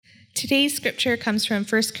Today's scripture comes from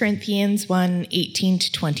 1 Corinthians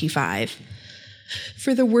 1:18-25.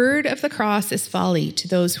 For the word of the cross is folly to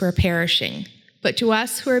those who are perishing, but to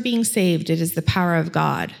us who are being saved it is the power of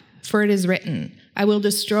God. For it is written, I will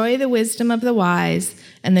destroy the wisdom of the wise,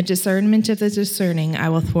 and the discernment of the discerning I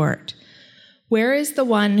will thwart. Where is the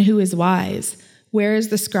one who is wise? Where is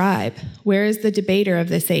the scribe? Where is the debater of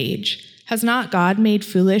this age? Has not God made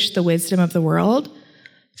foolish the wisdom of the world?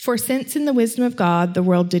 For since in the wisdom of God the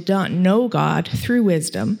world did not know God through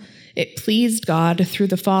wisdom, it pleased God through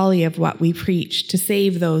the folly of what we preach to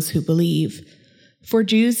save those who believe. For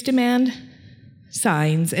Jews demand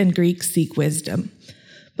signs and Greeks seek wisdom.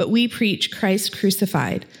 But we preach Christ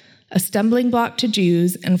crucified, a stumbling block to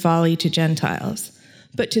Jews and folly to Gentiles.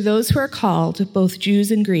 But to those who are called, both Jews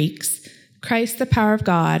and Greeks, Christ the power of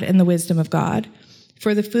God and the wisdom of God.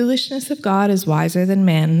 For the foolishness of God is wiser than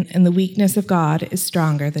men, and the weakness of God is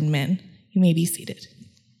stronger than men. You may be seated.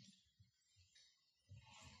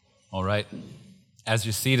 All right. As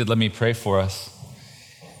you're seated, let me pray for us.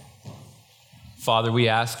 Father, we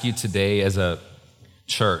ask you today as a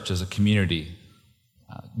church, as a community,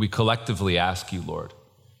 we collectively ask you, Lord,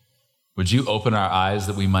 would you open our eyes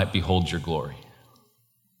that we might behold your glory?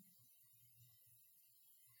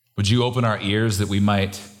 Would you open our ears that we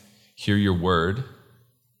might hear your word?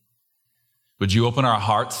 Would you open our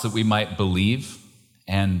hearts that we might believe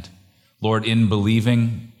and, Lord, in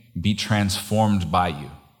believing, be transformed by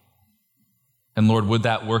you? And Lord, would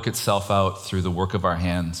that work itself out through the work of our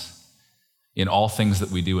hands in all things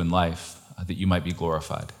that we do in life, that you might be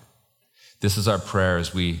glorified. This is our prayer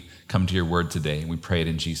as we come to your word today, and we pray it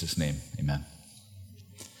in Jesus' name. Amen.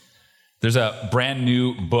 There's a brand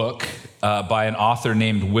new book by an author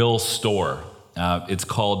named Will Storr. It's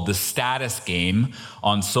called The Status Game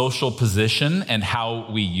on Social Position and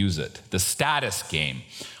How We Use It. The Status Game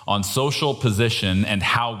on Social Position and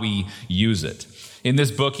How We Use It. In this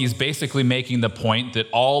book, he's basically making the point that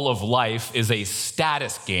all of life is a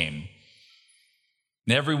status game.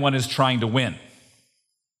 And everyone is trying to win.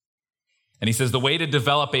 And he says the way to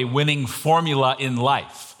develop a winning formula in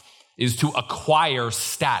life is to acquire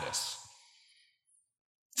status.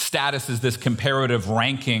 Status is this comparative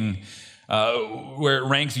ranking where it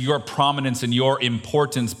ranks your prominence and your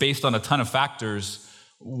importance based on a ton of factors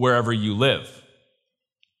wherever you live.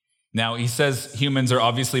 Now, he says humans are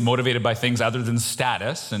obviously motivated by things other than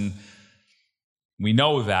status, and we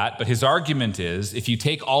know that, but his argument is if you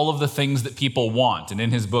take all of the things that people want, and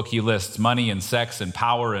in his book he lists money and sex and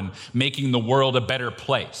power and making the world a better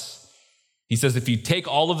place. He says if you take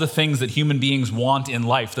all of the things that human beings want in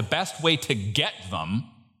life, the best way to get them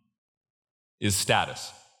is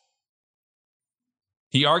status.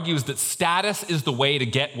 He argues that status is the way to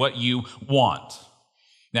get what you want.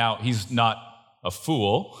 Now, he's not a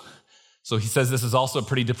fool, so he says this is also a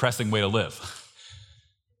pretty depressing way to live.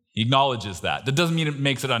 He acknowledges that. That doesn't mean it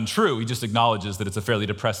makes it untrue. He just acknowledges that it's a fairly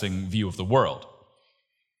depressing view of the world.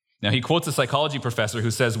 Now, he quotes a psychology professor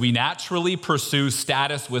who says, we naturally pursue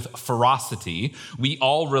status with ferocity. We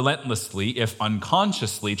all relentlessly, if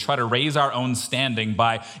unconsciously, try to raise our own standing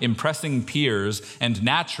by impressing peers and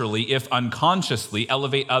naturally, if unconsciously,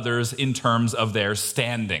 elevate others in terms of their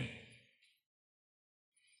standing.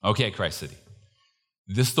 Okay, Christ City.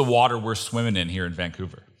 This is the water we're swimming in here in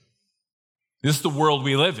Vancouver. This is the world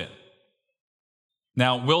we live in.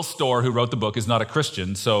 Now, Will Storr, who wrote the book, is not a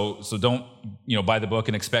Christian, so don't buy the book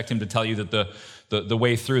and expect him to tell you that the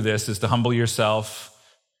way through this is to humble yourself,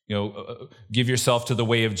 give yourself to the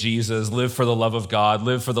way of Jesus, live for the love of God,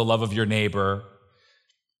 live for the love of your neighbor.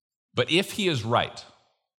 But if he is right,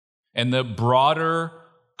 and the broader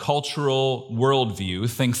cultural worldview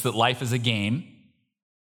thinks that life is a game,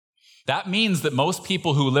 that means that most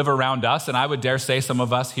people who live around us, and I would dare say some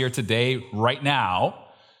of us here today, right now,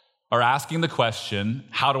 are asking the question,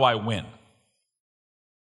 how do I win?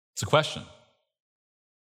 It's a question.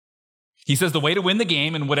 He says the way to win the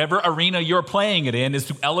game in whatever arena you're playing it in is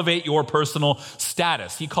to elevate your personal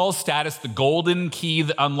status. He calls status the golden key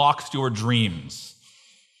that unlocks your dreams.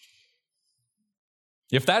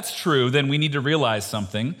 If that's true, then we need to realize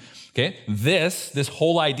something. Okay, this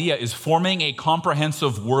whole idea is forming a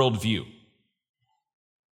comprehensive worldview.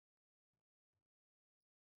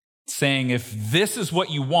 Saying if this is what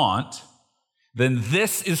you want, then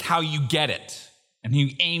this is how you get it, and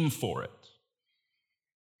you aim for it.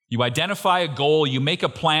 You identify a goal, you make a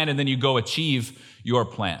plan, and then you go achieve your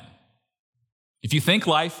plan. If you think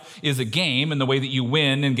life is a game and the way that you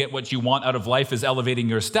win and get what you want out of life is elevating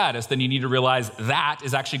your status, then you need to realize that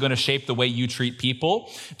is actually going to shape the way you treat people.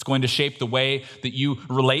 It's going to shape the way that you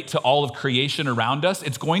relate to all of creation around us.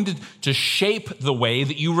 It's going to shape the way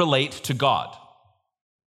that you relate to God.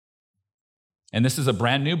 And this is a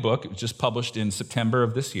brand new book. It was just published in September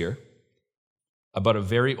of this year about a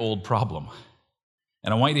very old problem.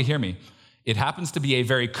 And I want you to hear me. It happens to be a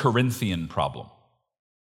very Corinthian problem.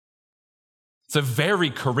 It's a very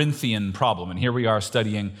Corinthian problem. And here we are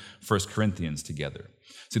studying 1 Corinthians together.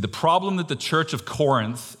 See, the problem that the church of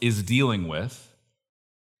Corinth is dealing with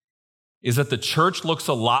is that the church looks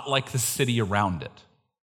a lot like the city around it.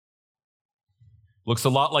 Looks a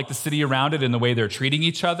lot like the city around it in the way they're treating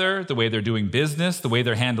each other, the way they're doing business, the way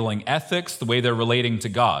they're handling ethics, the way they're relating to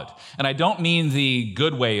God. And I don't mean the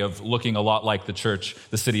good way of looking a lot like the church,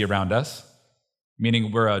 the city around us,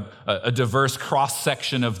 meaning we're a diverse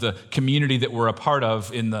cross-section of the community that we're a part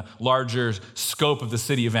of in the larger scope of the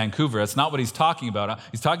city of Vancouver. That's not what he's talking about.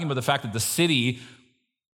 He's talking about the fact that the city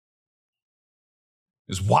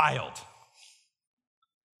is wild,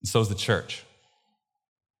 and so is the church.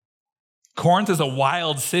 Corinth is a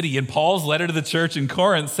wild city, and Paul's letter to the church in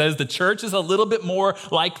Corinth says the church is a little bit more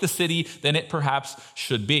like the city than it perhaps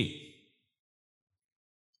should be.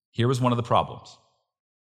 Here was one of the problems.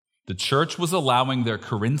 The church was allowing their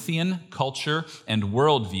Corinthian culture and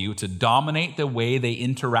worldview to dominate the way they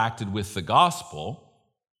interacted with the gospel,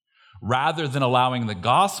 rather than allowing the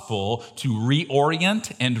gospel to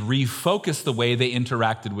reorient and refocus the way they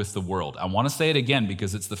interacted with the world. I want to say it again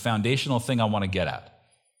because it's the foundational thing I want to get at.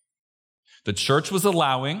 The church was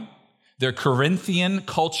allowing their Corinthian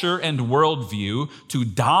culture and worldview to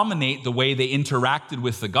dominate the way they interacted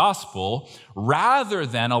with the gospel, rather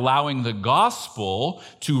than allowing the gospel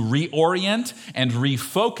to reorient and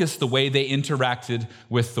refocus the way they interacted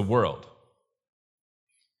with the world.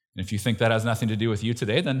 And if you think that has nothing to do with you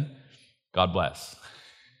today, then God bless.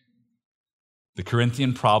 The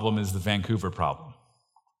Corinthian problem is the Vancouver problem.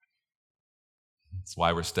 That's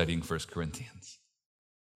why we're studying 1 Corinthians.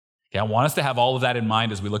 Okay, I want us to have all of that in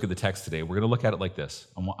mind as we look at the text today. We're going to look at it like this.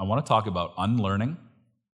 I want to talk about unlearning.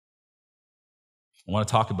 I want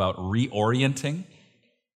to talk about reorienting.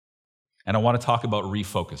 And I want to talk about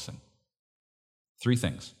refocusing. 3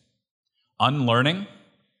 things. Unlearning,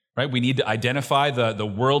 right? We need to identify the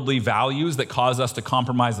worldly values that cause us to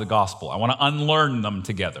compromise the gospel. I want to unlearn them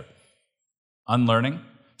together. Unlearning.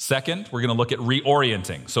 Second, we're going to look at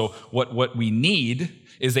reorienting. So what we need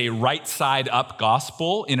is a right side up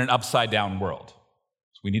gospel in an upside down world.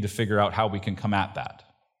 So we need to figure out how we can come at that.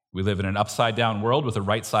 We live in an upside down world with a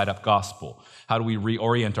right side up gospel. How do we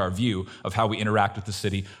reorient our view of how we interact with the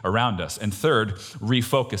city around us? And third,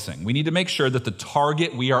 refocusing. We need to make sure that the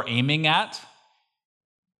target we are aiming at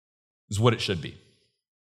is what it should be.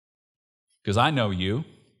 Because I know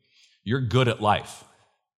you're good at life,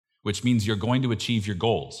 which means you're going to achieve your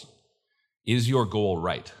goals. Is your goal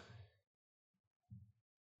right?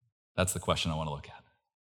 That's the question I want to look at.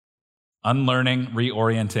 Unlearning,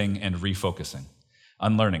 reorienting, and refocusing.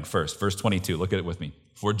 Unlearning first, verse 22, look at it with me.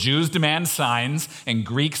 For Jews demand signs and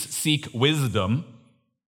Greeks seek wisdom,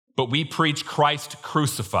 but we preach Christ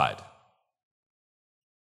crucified.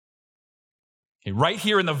 Okay, right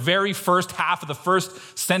here in the very first half of the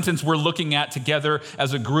first sentence we're looking at together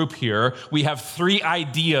as a group here, we have 3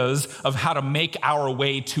 ideas of how to make our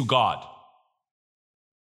way to God.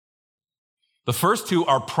 The first 2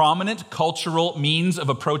 are prominent cultural means of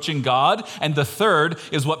approaching God, and the third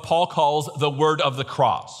is what Paul calls the word of the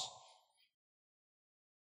cross.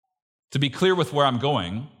 To be clear with where I'm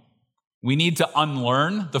going, we need to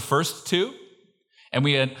unlearn the first 2, and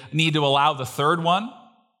we need to allow the third one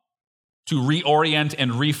to reorient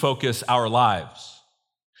and refocus our lives.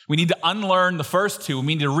 We need to unlearn the first 2. We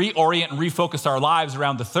need to reorient and refocus our lives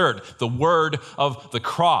around the third, the word of the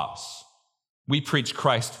cross. We preach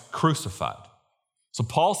Christ crucified. So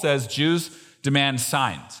Paul says Jews demand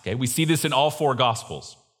signs. Okay, we see this in all 4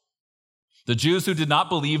 Gospels. The Jews who did not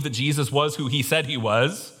believe that Jesus was who he said he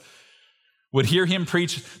was would hear him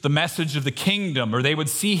preach the message of the kingdom, or they would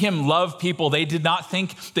see him love people they did not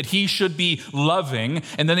think that he should be loving,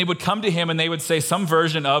 and then they would come to him and they would say some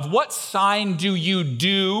version of, "What sign do you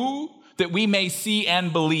do that we may see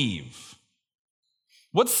and believe?"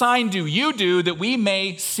 What sign do you do that we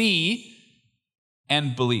may see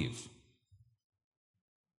and believe?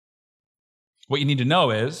 What you need to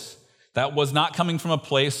know is that was not coming from a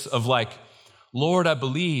place of like, "Lord, I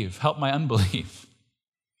believe, help my unbelief."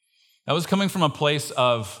 That was coming from a place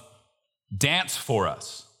of dance for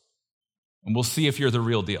us, and we'll see if you're the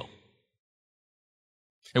real deal.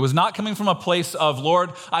 It was not coming from a place of,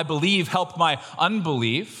 "Lord, I believe, help my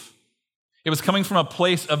unbelief." It was coming from a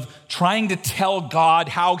place of trying to tell God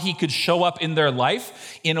how he could show up in their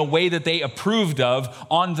life in a way that they approved of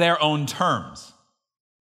on their own terms.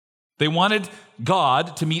 They wanted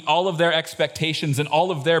God to meet all of their expectations and all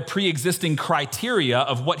of their pre-existing criteria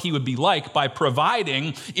of what he would be like by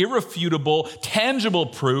providing irrefutable, tangible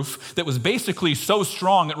proof that was basically so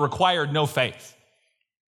strong it required no faith.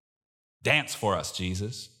 Dance for us,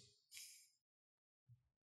 Jesus.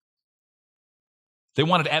 They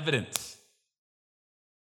wanted evidence.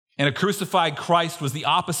 And a crucified Christ was the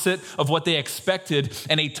opposite of what they expected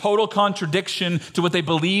and a total contradiction to what they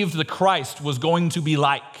believed the Christ was going to be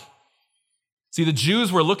like. See, the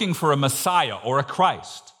Jews were looking for a Messiah or a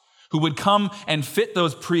Christ who would come and fit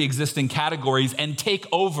those pre-existing categories and take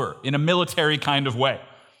over in a military kind of way.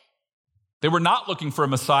 They were not looking for a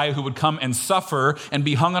Messiah who would come and suffer and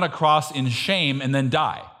be hung on a cross in shame and then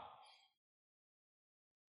die.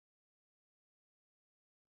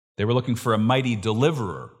 They were looking for a mighty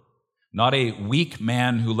deliverer, not a weak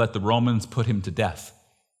man who let the Romans put him to death.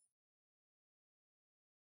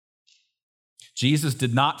 Jesus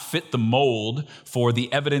did not fit the mold for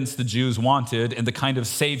the evidence the Jews wanted and the kind of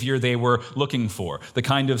Savior they were looking for. The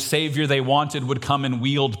kind of Savior they wanted would come and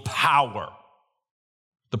wield power.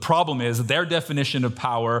 The problem is their definition of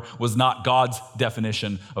power was not God's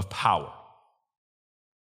definition of power.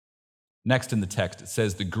 Next in the text, it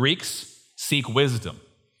says, the Greeks seek wisdom.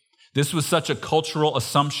 This was such a cultural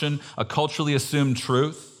assumption, a culturally assumed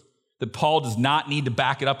truth, that Paul does not need to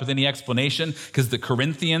back it up with any explanation because the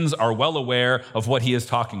Corinthians are well aware of what he is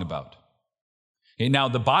talking about. Okay, now,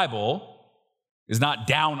 the Bible is not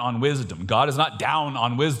down on wisdom. God is not down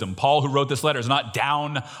on wisdom. Paul, who wrote this letter, is not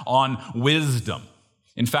down on wisdom.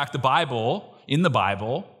 In fact, in the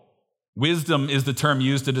Bible, wisdom is the term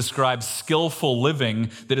used to describe skillful living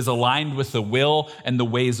that is aligned with the will and the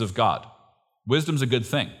ways of God. Wisdom's a good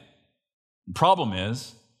thing. The problem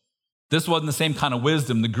is, this wasn't the same kind of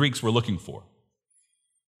wisdom the Greeks were looking for.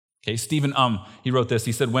 Okay, Stephen, he wrote this.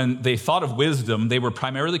 He said, when they thought of wisdom, they were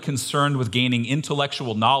primarily concerned with gaining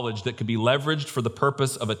intellectual knowledge that could be leveraged for the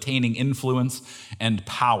purpose of attaining influence and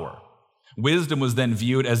power. Wisdom was then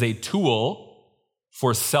viewed as a tool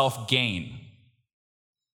for self-gain.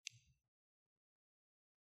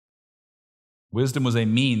 Wisdom was a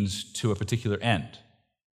means to a particular end.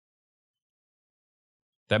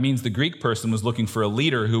 That means the Greek person was looking for a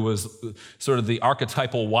leader who was sort of the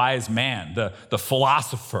archetypal wise man, the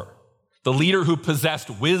philosopher, the leader who possessed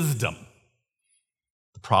wisdom.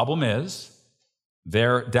 The problem is,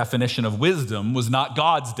 their definition of wisdom was not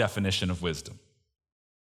God's definition of wisdom.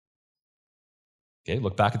 Okay,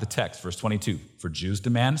 look back at the text, verse 22. For Jews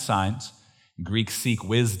demand signs, Greeks seek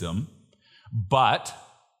wisdom, but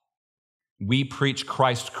we preach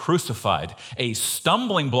Christ crucified, a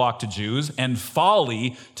stumbling block to Jews and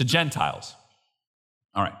folly to Gentiles.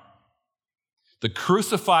 All right. The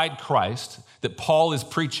crucified Christ that Paul is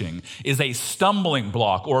preaching is a stumbling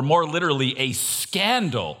block, or more literally, a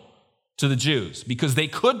scandal to the Jews, because they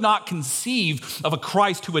could not conceive of a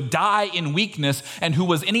Christ who would die in weakness and who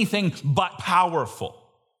was anything but powerful.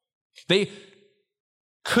 They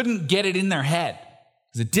couldn't get it in their head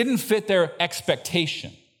because it didn't fit their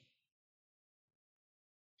expectation.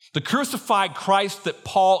 The crucified Christ that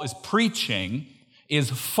Paul is preaching is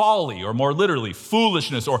folly, or more literally,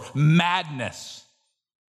 foolishness or madness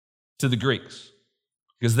to the Greeks,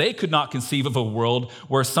 because they could not conceive of a world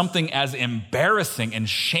where something as embarrassing and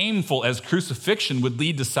shameful as crucifixion would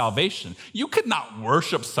lead to salvation. You could not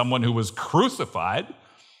worship someone who was crucified.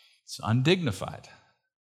 It's undignified.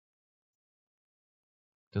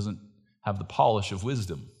 It doesn't have the polish of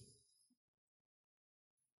wisdom.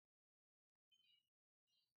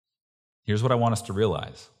 Here's what I want us to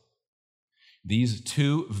realize. These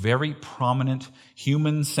two very prominent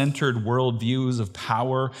human-centered worldviews of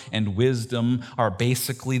power and wisdom are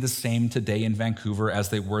basically the same today in Vancouver as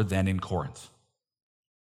they were then in Corinth.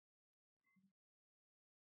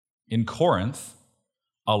 In Corinth,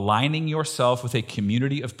 aligning yourself with a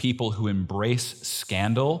community of people who embrace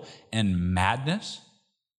scandal and madness,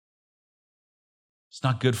 it's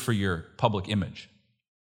not good for your public image.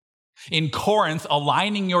 In Corinth,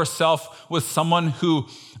 aligning yourself with someone who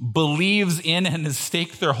believes in and has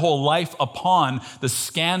staked their whole life upon the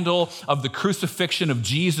scandal of the crucifixion of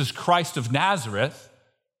Jesus Christ of Nazareth,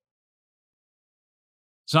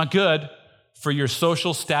 it's not good for your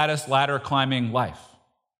social status ladder climbing life.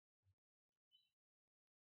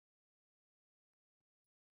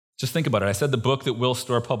 Just think about it. I said the book that Will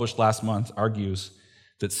Storr published last month argues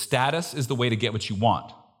that status is the way to get what you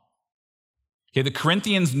want. Okay, the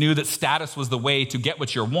Corinthians knew that status was the way to get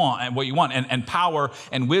what you want, and power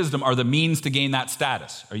and wisdom are the means to gain that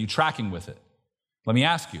status. Are you tracking with it? Let me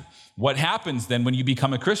ask you, what happens then when you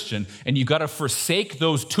become a Christian and you've got to forsake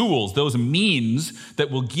those tools, those means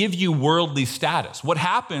that will give you worldly status? What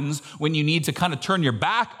happens when you need to kind of turn your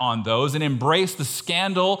back on those and embrace the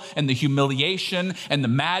scandal and the humiliation and the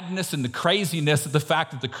madness and the craziness of the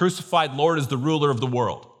fact that the crucified Lord is the ruler of the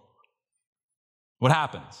world? What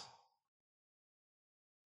happens?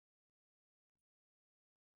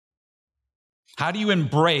 How do you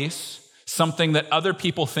embrace something that other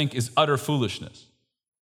people think is utter foolishness?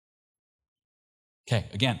 Okay,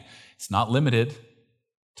 again, it's not limited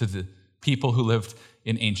to the people who lived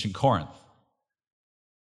in ancient Corinth.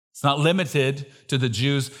 It's not limited to the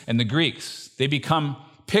Jews and the Greeks. They become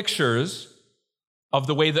pictures of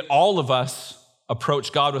the way that all of us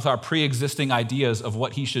approach God with our pre-existing ideas of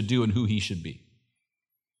what he should do and who he should be.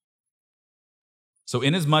 So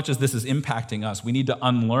inasmuch as this is impacting us, we need to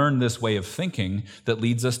unlearn this way of thinking that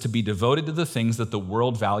leads us to be devoted to the things that the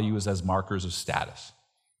world values as markers of status.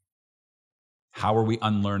 How are we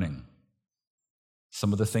unlearning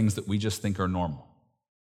some of the things that we just think are normal?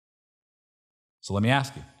 So let me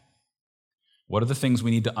ask you, what are the things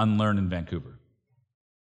we need to unlearn in Vancouver?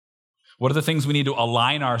 What are the things we need to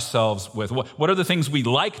align ourselves with? What are the things we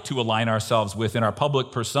like to align ourselves with in our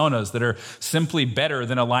public personas that are simply better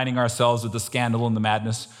than aligning ourselves with the scandal and the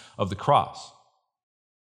madness of the cross?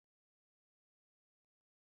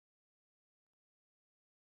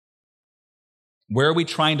 Where are we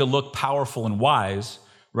trying to look powerful and wise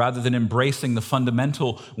rather than embracing the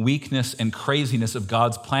fundamental weakness and craziness of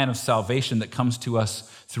God's plan of salvation that comes to us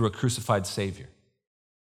through a crucified Savior?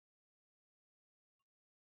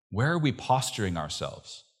 Where are we posturing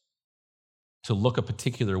ourselves to look a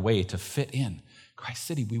particular way to fit in? Christ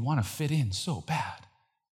City, we want to fit in so bad.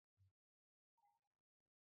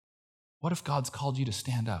 What if God's called you to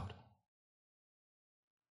stand out?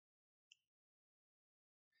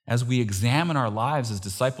 As we examine our lives as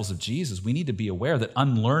disciples of Jesus, we need to be aware that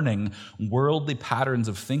unlearning worldly patterns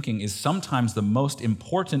of thinking is sometimes the most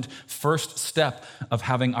important first step of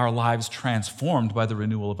having our lives transformed by the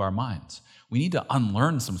renewal of our minds. We need to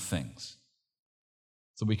unlearn some things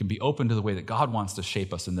so we can be open to the way that God wants to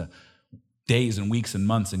shape us in the days and weeks and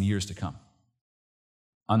months and years to come.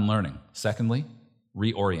 Unlearning. Secondly,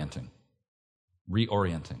 reorienting.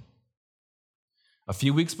 Reorienting. A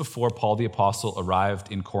few weeks before Paul the Apostle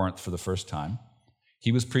arrived in Corinth for the first time,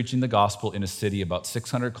 he was preaching the gospel in a city about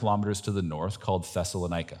 600 kilometers to the north called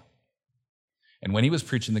Thessalonica. And when he was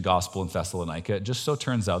preaching the gospel in Thessalonica, it just so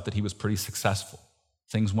turns out that he was pretty successful.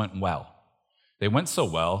 Things went well. They went so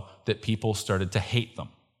well that people started to hate them,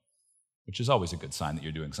 which is always a good sign that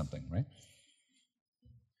you're doing something, right?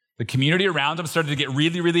 The community around them started to get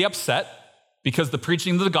really, really upset because the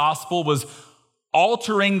preaching of the gospel was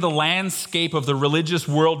altering the landscape of the religious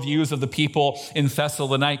worldviews of the people in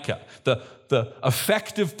Thessalonica. The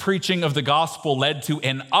effective preaching of the gospel led to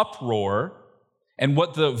an uproar, and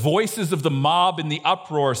what the voices of the mob in the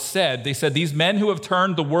uproar said, they said, these men who have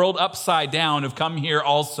turned the world upside down have come here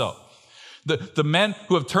also. The men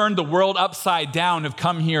who have turned the world upside down have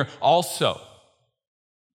come here also.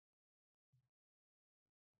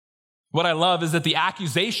 What I love is that the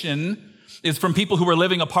accusation is from people who are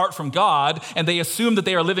living apart from God, and they assume that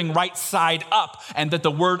they are living right side up, and that the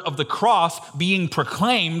word of the cross being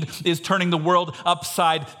proclaimed is turning the world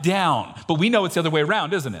upside down. But we know it's the other way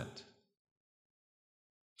around, isn't it?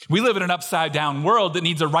 We live in an upside down world that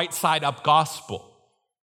needs a right side up gospel.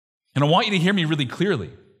 And I want you to hear me really clearly.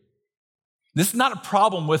 This is not a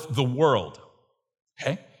problem with the world,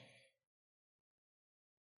 okay?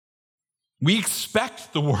 We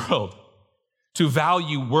expect the world to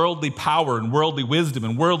value worldly power and worldly wisdom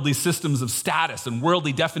and worldly systems of status and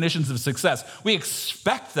worldly definitions of success. We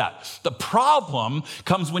expect that. The problem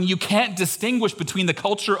comes when you can't distinguish between the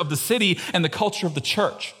culture of the city and the culture of the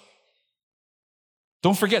church.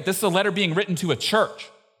 Don't forget, this is a letter being written to a church.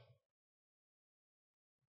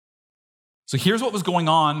 So here's what was going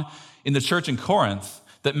on in the church in Corinth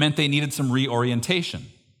that meant they needed some reorientation.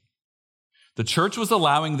 The church was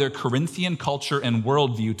allowing their Corinthian culture and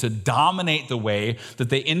worldview to dominate the way that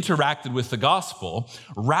they interacted with the gospel,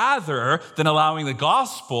 rather than allowing the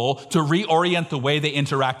gospel to reorient the way they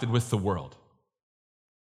interacted with the world.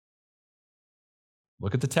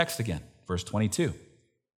 Look at the text again, verse 22.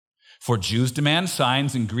 For Jews demand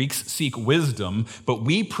signs and Greeks seek wisdom, but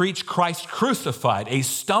we preach Christ crucified, a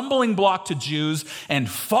stumbling block to Jews and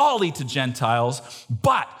folly to Gentiles,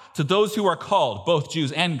 but to those who are called, both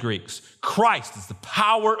Jews and Greeks, Christ is the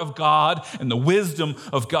power of God and the wisdom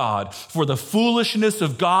of God. For the foolishness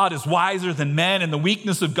of God is wiser than men, and the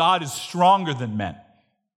weakness of God is stronger than men.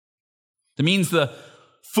 That means the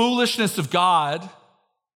foolishness of God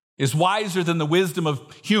is wiser than the wisdom of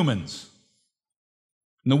humans.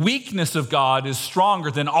 And the weakness of God is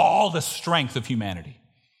stronger than all the strength of humanity.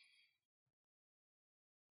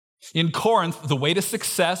 In Corinth, the way to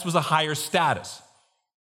success was a higher status.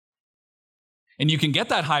 And you can get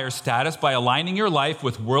that higher status by aligning your life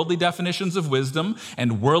with worldly definitions of wisdom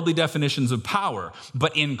and worldly definitions of power.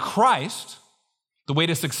 But in Christ, the way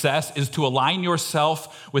to success is to align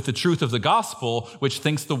yourself with the truth of the gospel, which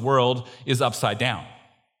thinks the world is upside down.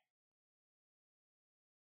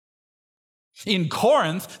 In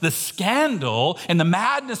Corinth, the scandal and the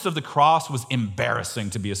madness of the cross was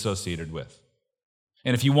embarrassing to be associated with.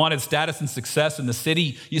 And if you wanted status and success in the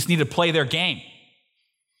city, you just needed to play their game.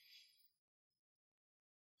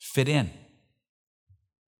 Fit in.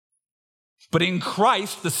 But in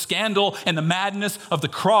Christ, the scandal and the madness of the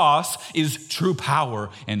cross is true power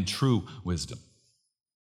and true wisdom.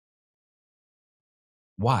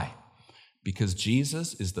 Why? Because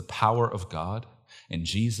Jesus is the power of God and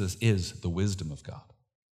Jesus is the wisdom of God.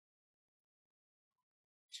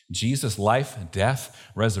 Jesus' life, death,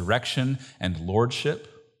 resurrection, and lordship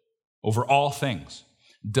over all things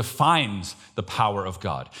defines the power of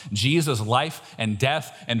God. Jesus' life and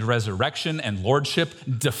death and resurrection and lordship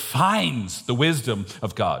defines the wisdom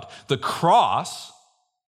of God. The cross,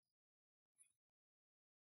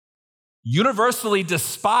 universally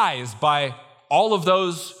despised by all of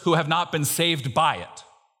those who have not been saved by it.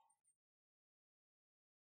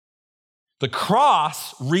 The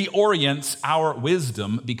cross reorients our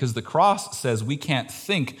wisdom because the cross says we can't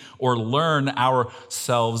think or learn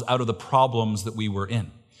ourselves out of the problems that we were in,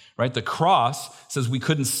 right? The cross says we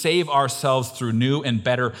couldn't save ourselves through new and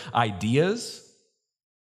better ideas.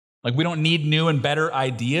 Like we don't need new and better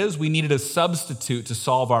ideas. We needed a substitute to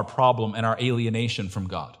solve our problem and our alienation from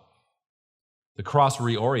God. The cross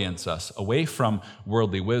reorients us away from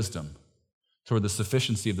worldly wisdom toward the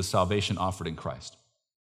sufficiency of the salvation offered in Christ.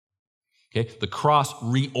 Okay? The cross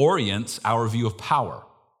reorients our view of power.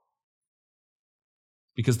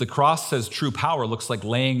 Because the cross says true power looks like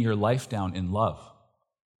laying your life down in love,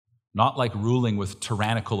 not like ruling with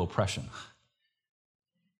tyrannical oppression.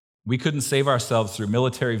 We couldn't save ourselves through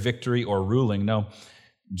military victory or ruling. No,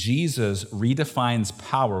 Jesus redefines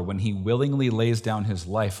power when he willingly lays down his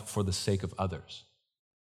life for the sake of others.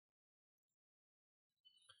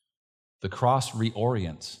 The cross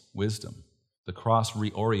reorients wisdom. The cross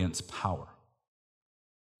reorients power.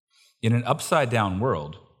 In an upside-down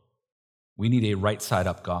world, we need a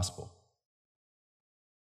right-side-up gospel.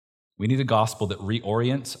 We need a gospel that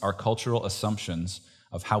reorients our cultural assumptions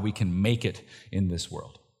of how we can make it in this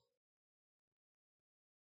world.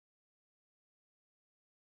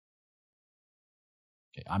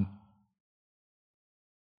 Okay, I'm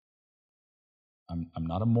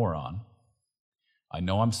not a moron. I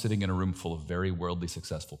know I'm sitting in a room full of very worldly,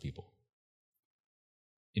 successful people.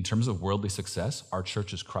 In terms of worldly success, our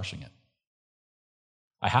church is crushing it.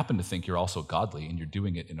 I happen to think you're also godly and you're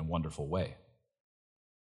doing it in a wonderful way.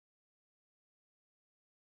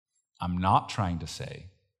 I'm not trying to say,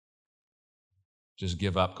 just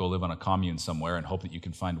give up, go live on a commune somewhere and hope that you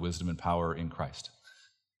can find wisdom and power in Christ.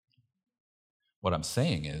 What I'm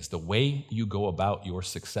saying is the way you go about your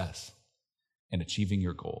success and achieving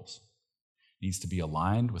your goals needs to be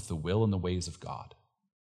aligned with the will and the ways of God.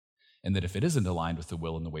 And that if it isn't aligned with the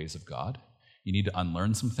will and the ways of God, you need to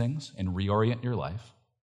unlearn some things and reorient your life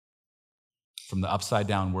from the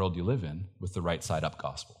upside-down world you live in with the right-side-up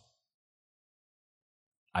gospel.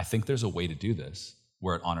 I think there's a way to do this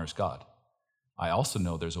where it honors God. I also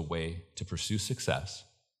know there's a way to pursue success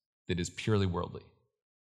that is purely worldly.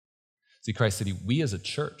 See, Christ City, we as a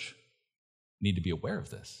church need to be aware of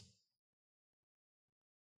this.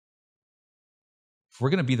 If we're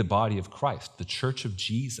going to be the body of Christ, the church of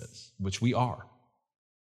Jesus, which we are,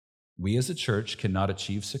 we as a church cannot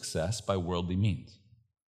achieve success by worldly means.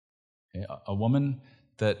 Okay? A woman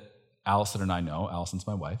that Allison and I know, Allison's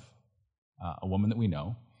my wife, a woman that we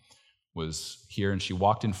know, was here and she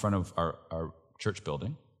walked in front of our church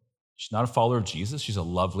building. She's not a follower of Jesus. She's a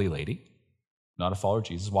lovely lady, not a follower of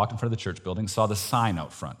Jesus. Walked in front of the church building, saw the sign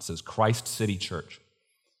out front. It says Christ City Church.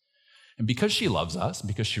 And because she loves us, and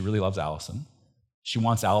because she really loves Allison, she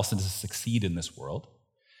wants Allison to succeed in this world.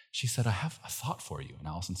 She said, I have a thought for you. And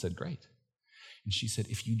Allison said, great. And she said,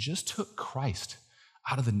 if you just took Christ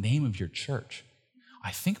out of the name of your church,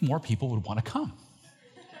 I think more people would want to come.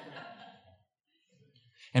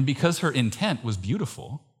 And because her intent was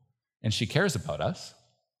beautiful and she cares about us,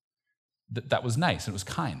 that was nice and it was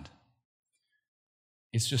kind.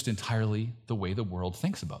 It's just entirely the way the world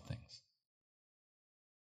thinks about things.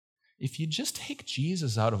 If you just take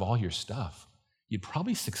Jesus out of all your stuff, you'd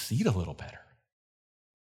probably succeed a little better.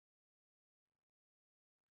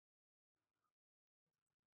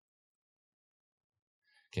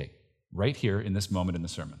 Okay, right here in this moment in the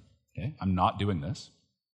sermon. Okay, I'm not doing this.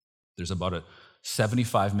 There's about a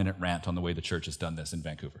 75-minute rant on the way the church has done this in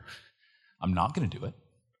Vancouver. I'm not going to do it.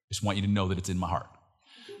 I just want you to know that it's in my heart.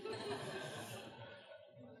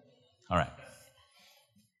 All right.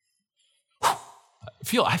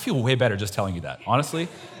 I feel way better just telling you that. Honestly,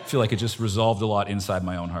 I feel like it just resolved a lot inside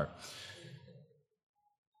my own heart.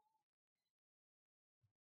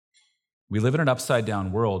 We live in an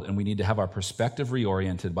upside-down world, and we need to have our perspective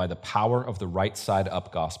reoriented by the power of the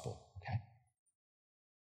right-side-up gospel. Okay?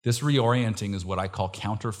 This reorienting is what I call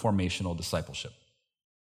counterformational discipleship.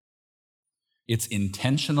 It's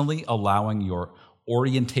intentionally allowing your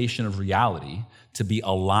orientation of reality to be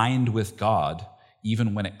aligned with God,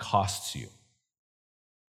 even when it costs you.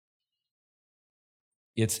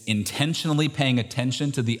 It's intentionally paying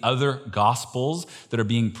attention to the other gospels that are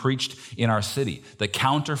being preached in our city, the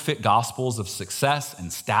counterfeit gospels of success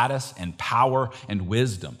and status and power and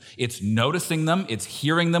wisdom. It's noticing them, it's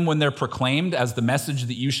hearing them when they're proclaimed as the message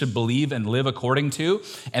that you should believe and live according to,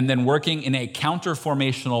 and then working in a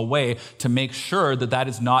counterformational way to make sure that that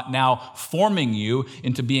is not now forming you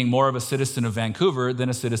into being more of a citizen of Vancouver than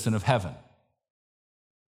a citizen of heaven.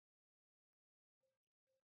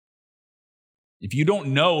 If you don't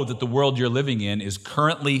know that the world you're living in is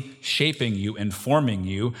currently shaping you and forming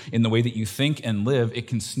you in the way that you think and live, it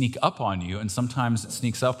can sneak up on you, and sometimes it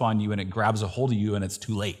sneaks up on you and it grabs a hold of you and it's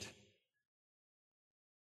too late.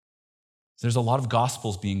 There's a lot of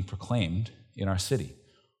gospels being proclaimed in our city.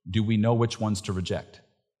 Do we know which ones to reject?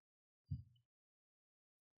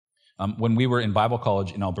 When we were in Bible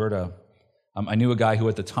college in Alberta, I knew a guy who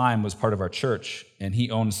at the time was part of our church, and he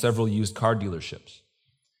owned several used car dealerships.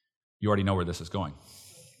 You already know where this is going.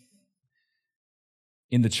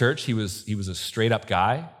 In the church, he was a straight-up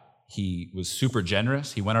guy. He was super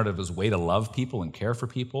generous. He went out of his way to love people and care for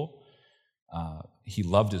people. He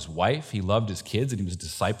loved his wife. He loved his kids, and he was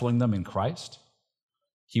discipling them in Christ.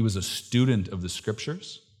 He was a student of the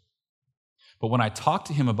Scriptures. But when I talked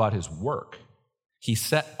to him about his work, he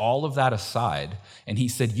set all of that aside, and he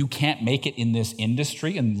said, you can't make it in this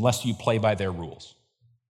industry unless you play by their rules.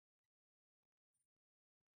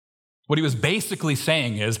 What he was basically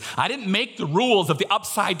saying is, I didn't make the rules of the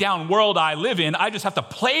upside-down world I live in. I just have to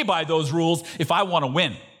play by those rules if I want to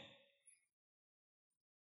win.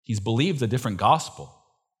 He's believed a different gospel.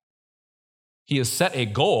 He has set a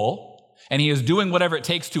goal, and he is doing whatever it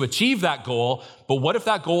takes to achieve that goal, but what if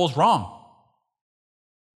that goal is wrong?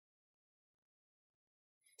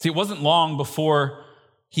 See, it wasn't long before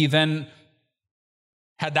he then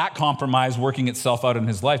had that compromise working itself out in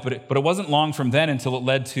his life, but it wasn't long from then until it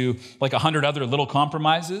led to like 100 other little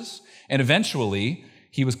compromises, and eventually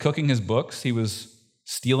he was cooking his books, he was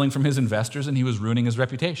stealing from his investors, and he was ruining his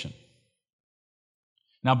reputation.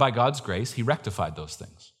 Now, by God's grace, he rectified those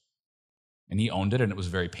things, and he owned it, and it was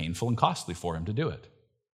very painful and costly for him to do it.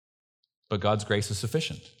 But God's grace is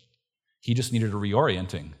sufficient. He just needed a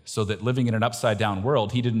reorienting so that living in an upside-down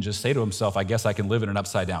world, he didn't just say to himself, I guess I can live in an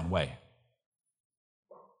upside-down way.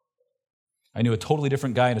 I knew a totally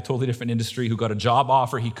different guy in a totally different industry who got a job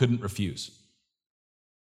offer he couldn't refuse.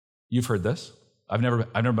 You've heard this. I've never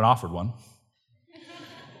been offered one.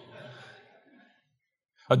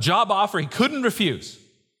 A job offer he couldn't refuse,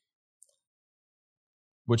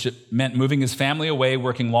 which it meant moving his family away,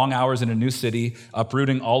 working long hours in a new city,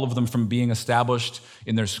 uprooting all of them from being established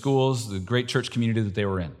in their schools, the great church community that they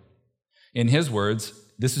were in. In his words,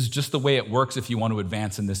 this is just the way it works if you want to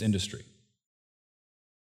advance in this industry.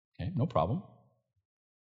 Okay, no problem.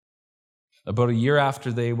 About a year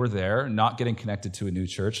after they were there, not getting connected to a new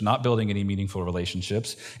church, not building any meaningful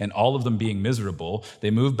relationships, and all of them being miserable,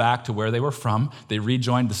 they moved back to where they were from. They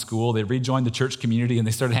rejoined the school, they rejoined the church community, and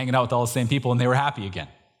they started hanging out with all the same people, and they were happy again.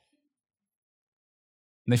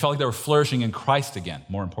 And they felt like they were flourishing in Christ again,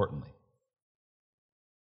 more importantly.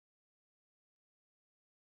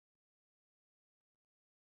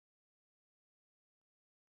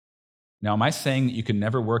 Now, am I saying that you can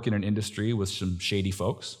never work in an industry with some shady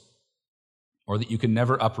folks? Or that you can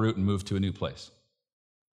never uproot and move to a new place?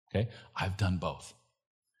 Okay? I've done both.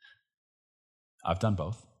 I've done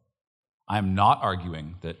both. I'm not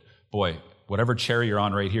arguing that, boy, whatever chair you're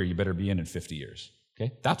on right here, you better be in 50 years.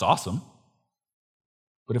 Okay? That's awesome.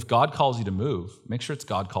 But if God calls you to move, make sure it's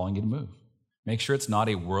God calling you to move. Make sure it's not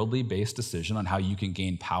a worldly-based decision on how you can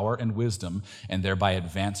gain power and wisdom and thereby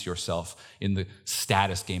advance yourself in the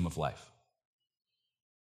status game of life.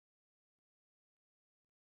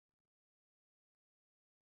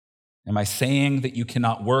 Am I saying that you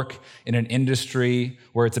cannot work in an industry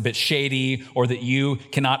where it's a bit shady or that you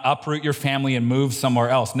cannot uproot your family and move somewhere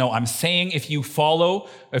else? No, I'm saying if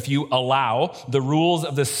you allow the rules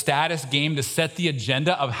of the status game to set the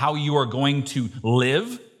agenda of how you are going to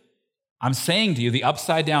live, I'm saying to you, the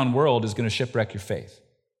upside down world is going to shipwreck your faith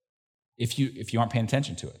if you aren't paying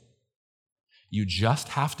attention to it. You just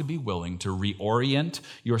have to be willing to reorient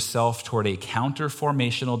yourself toward a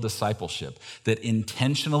counter-formational discipleship that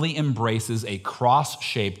intentionally embraces a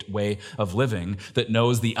cross-shaped way of living that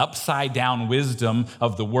knows the upside-down wisdom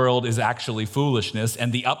of the world is actually foolishness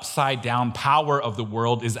and the upside-down power of the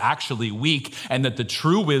world is actually weak, and that the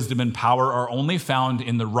true wisdom and power are only found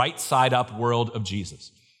in the right-side-up world of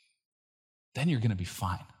Jesus. Then you're going to be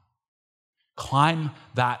fine. Climb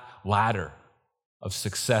that ladder of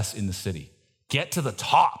success in the city. Get to the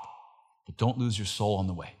top, but don't lose your soul on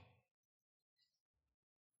the way.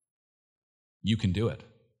 You can do it.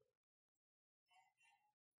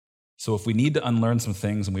 So if we need to unlearn some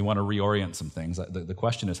things and we want to reorient some things, the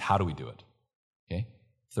question is, how do we do it? Okay?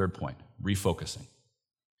 Third point, refocusing.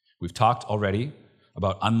 We've talked already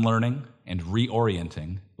about unlearning and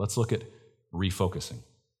reorienting. Let's look at refocusing.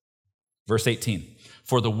 Verse 18,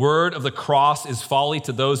 for the word of the cross is folly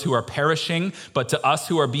to those who are perishing, but to us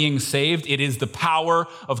who are being saved, it is the power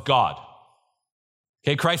of God.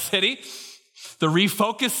 Okay, Christ City, the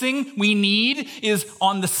refocusing we need is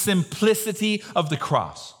on the simplicity of the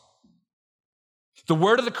cross. The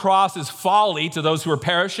word of the cross is folly to those who are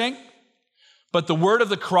perishing, but the word of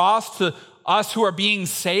the cross to us who are being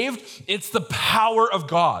saved, it's the power of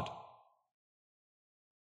God.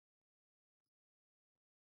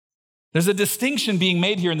 There's a distinction being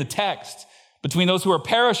made here in the text between those who are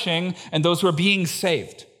perishing and those who are being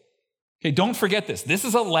saved. Okay, don't forget this. This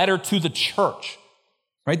is a letter to the church,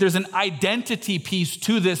 right? There's an identity piece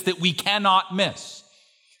to this that we cannot miss.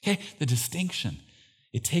 Okay, the distinction.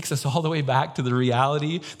 It takes us all the way back to the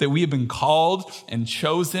reality that we have been called and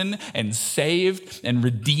chosen and saved and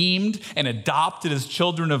redeemed and adopted as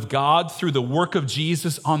children of God through the work of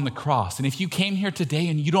Jesus on the cross. And if you came here today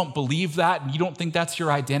and you don't believe that and you don't think that's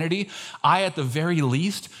your identity, I, at the very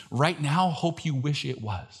least, right now, hope you wish it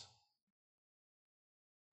was.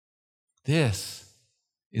 This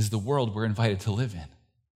is the world we're invited to live in.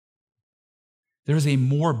 There is a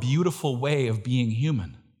more beautiful way of being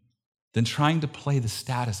human than trying to play the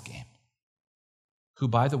status game, who,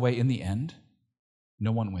 by the way, in the end,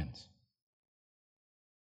 no one wins.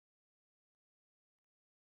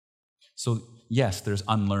 So, yes, there's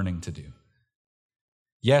unlearning to do.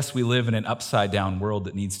 Yes, we live in an upside-down world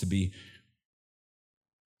that needs to be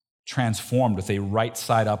transformed with a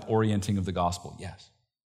right-side-up orienting of the gospel, yes.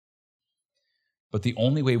 But the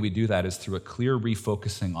only way we do that is through a clear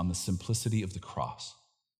refocusing on the simplicity of the cross.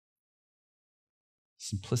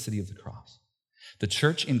 Simplicity of the cross. The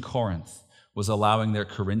church in Corinth was allowing their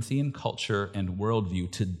Corinthian culture and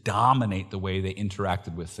worldview to dominate the way they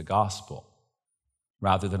interacted with the gospel,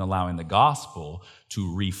 rather than allowing the gospel to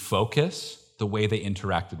refocus the way they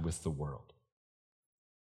interacted with the world.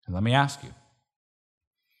 And let me ask you,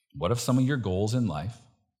 what if some of your goals in life,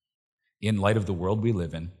 in light of the world we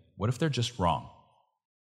live in, what if they're just wrong?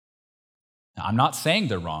 Now, I'm not saying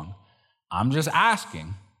they're wrong. I'm just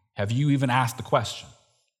asking, have you even asked the question?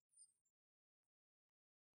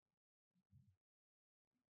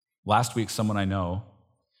 Last week, someone I know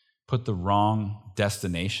put the wrong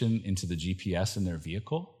destination into the GPS in their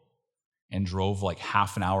vehicle and drove like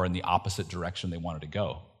half an hour in the opposite direction they wanted to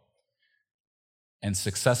go and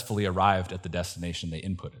successfully arrived at the destination they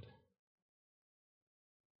inputted.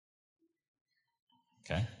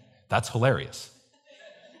 Okay? That's hilarious.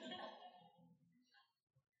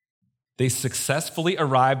 They successfully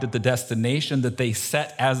arrived at the destination that they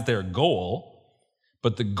set as their goal,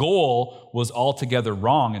 but the goal was altogether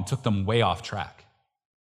wrong and took them way off track.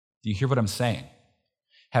 Do you hear what I'm saying?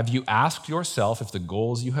 Have you asked yourself if the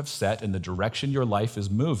goals you have set and the direction your life is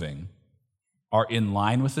moving are in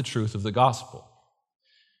line with the truth of the gospel?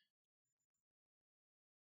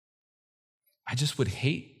 I just would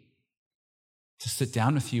hate to sit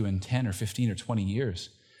down with you in 10 or 15 or 20 years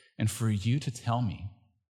and for you to tell me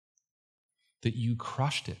that you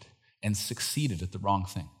crushed it and succeeded at the wrong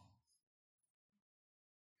thing.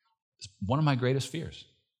 One of my greatest fears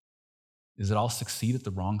is that I'll succeed at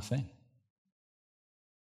the wrong thing.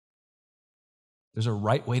 There's a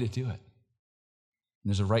right way to do it. And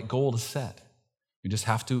there's a right goal to set. We just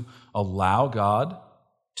have to allow God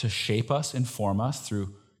to shape us and form us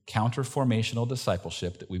through counter-formational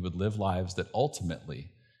discipleship, that we would live lives that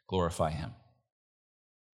ultimately glorify Him.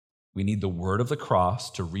 We need the word of the cross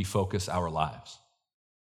to refocus our lives.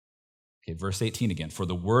 Okay, verse 18 again. For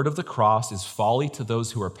the word of the cross is folly to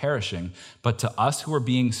those who are perishing, but to us who are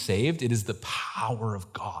being saved, it is the power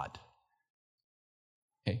of God.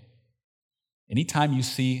 Okay? Anytime you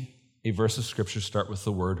see a verse of Scripture start with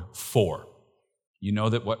the word for, you know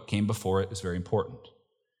that what came before it is very important.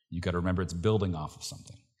 You've got to remember it's building off of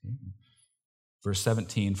something. Okay? Verse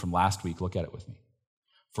 17 from last week, look at it with me.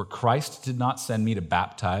 For Christ did not send me to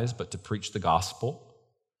baptize, but to preach the gospel,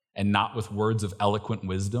 and not with words of eloquent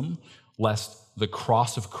wisdom, lest the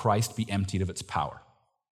cross of Christ be emptied of its power.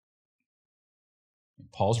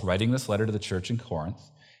 Paul's writing this letter to the church in Corinth,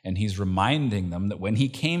 and he's reminding them that when he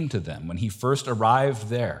came to them, when he first arrived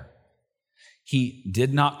there, he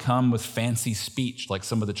did not come with fancy speech like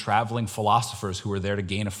some of the traveling philosophers who were there to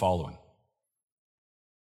gain a following.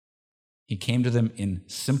 He came to them in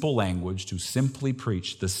simple language to simply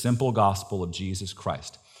preach the simple gospel of Jesus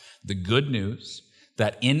Christ, the good news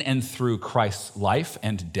that in and through Christ's life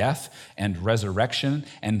and death and resurrection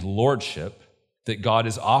and lordship, that God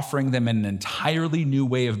is offering them an entirely new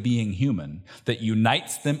way of being human that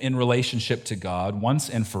unites them in relationship to God once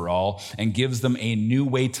and for all and gives them a new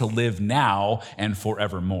way to live now and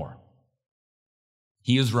forevermore.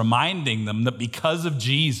 He is reminding them that because of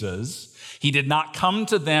Jesus, he did not come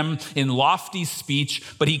to them in lofty speech,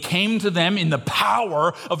 but he came to them in the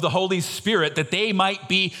power of the Holy Spirit that they might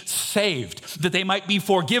be saved, that they might be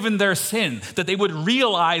forgiven their sin, that they would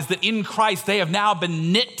realize that in Christ they have now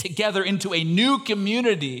been knit together into a new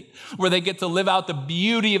community where they get to live out the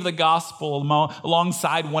beauty of the gospel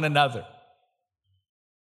alongside one another.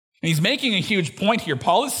 And he's making a huge point here.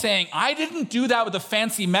 Paul is saying, I didn't do that with a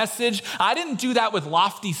fancy message. I didn't do that with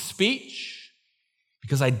lofty speech.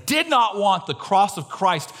 Because I did not want the cross of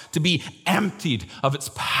Christ to be emptied of its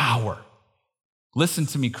power. Listen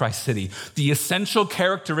to me, Christ City. The essential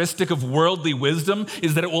characteristic of worldly wisdom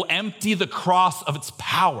is that it will empty the cross of its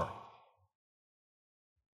power.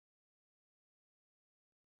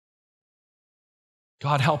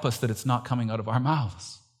 God help us that it's not coming out of our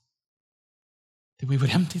mouths. That we would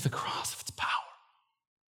empty the cross of its power.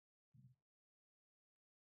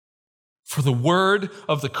 For the word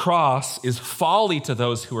of the cross is folly to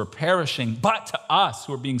those who are perishing, but to us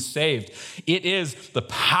who are being saved, it is the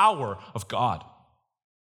power of God.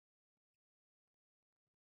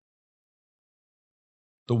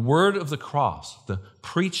 The word of the cross, the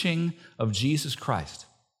preaching of Jesus Christ,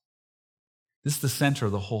 this is the center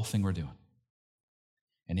of the whole thing we're doing.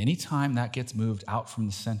 And anytime that gets moved out from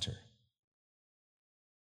the center,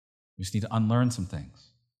 we just need to unlearn some things.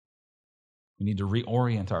 We need to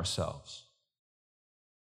reorient ourselves.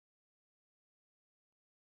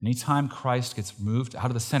 Anytime Christ gets moved out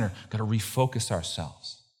of the center, we've got to refocus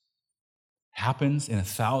ourselves. It happens in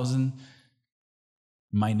 1,000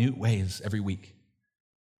 minute ways every week.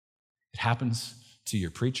 It happens to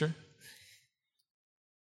your preacher. It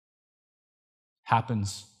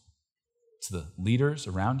happens to the leaders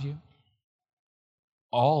around you.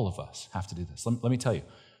 All of us have to do this. Let me tell you.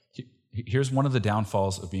 Here's one of the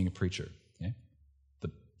downfalls of being a preacher. Okay?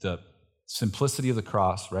 The simplicity of the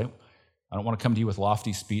cross, right? I don't want to come to you with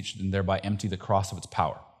lofty speech and thereby empty the cross of its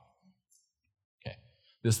power. Okay.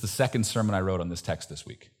 This is the second sermon I wrote on this text this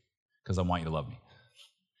week because I want you to love me.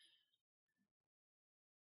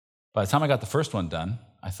 By the time I got the first one done,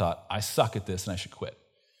 I thought, I suck at this and I should quit.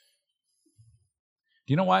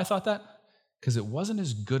 Do you know why I thought that? Because it wasn't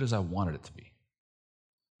as good as I wanted it to be.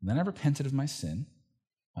 And then I repented of my sin.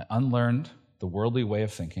 I unlearned the worldly way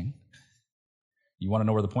of thinking. You want to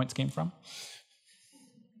know where the points came from?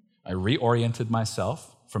 I reoriented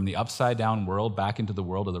myself from the upside-down world back into the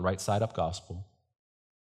world of the right-side-up gospel.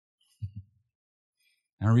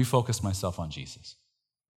 And I refocused myself on Jesus.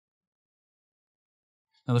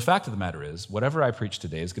 Now, the fact of the matter is, whatever I preach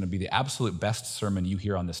today is going to be the absolute best sermon you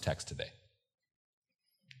hear on this text today.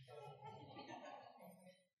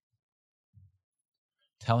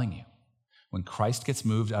 I'm telling you, when Christ gets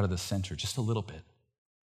moved out of the center just a little bit,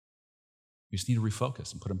 you just need to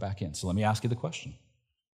refocus and put him back in. So let me ask you the question.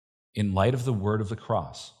 In light of the word of the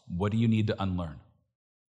cross, what do you need to unlearn?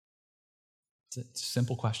 It's a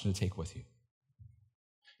simple question to take with you.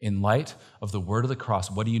 In light of the word of the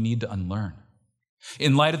cross, what do you need to unlearn?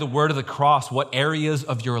 In light of the word of the cross, what areas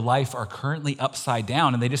of your life are currently upside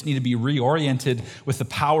down and they just need to be reoriented with the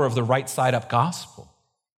power of the right side up gospel?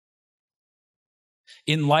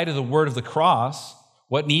 In light of the word of the cross,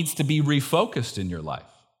 what needs to be refocused in your life?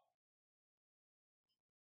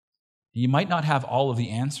 You might not have all of the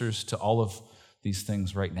answers to all of these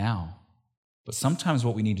things right now, but sometimes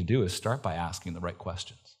what we need to do is start by asking the right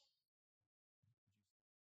questions.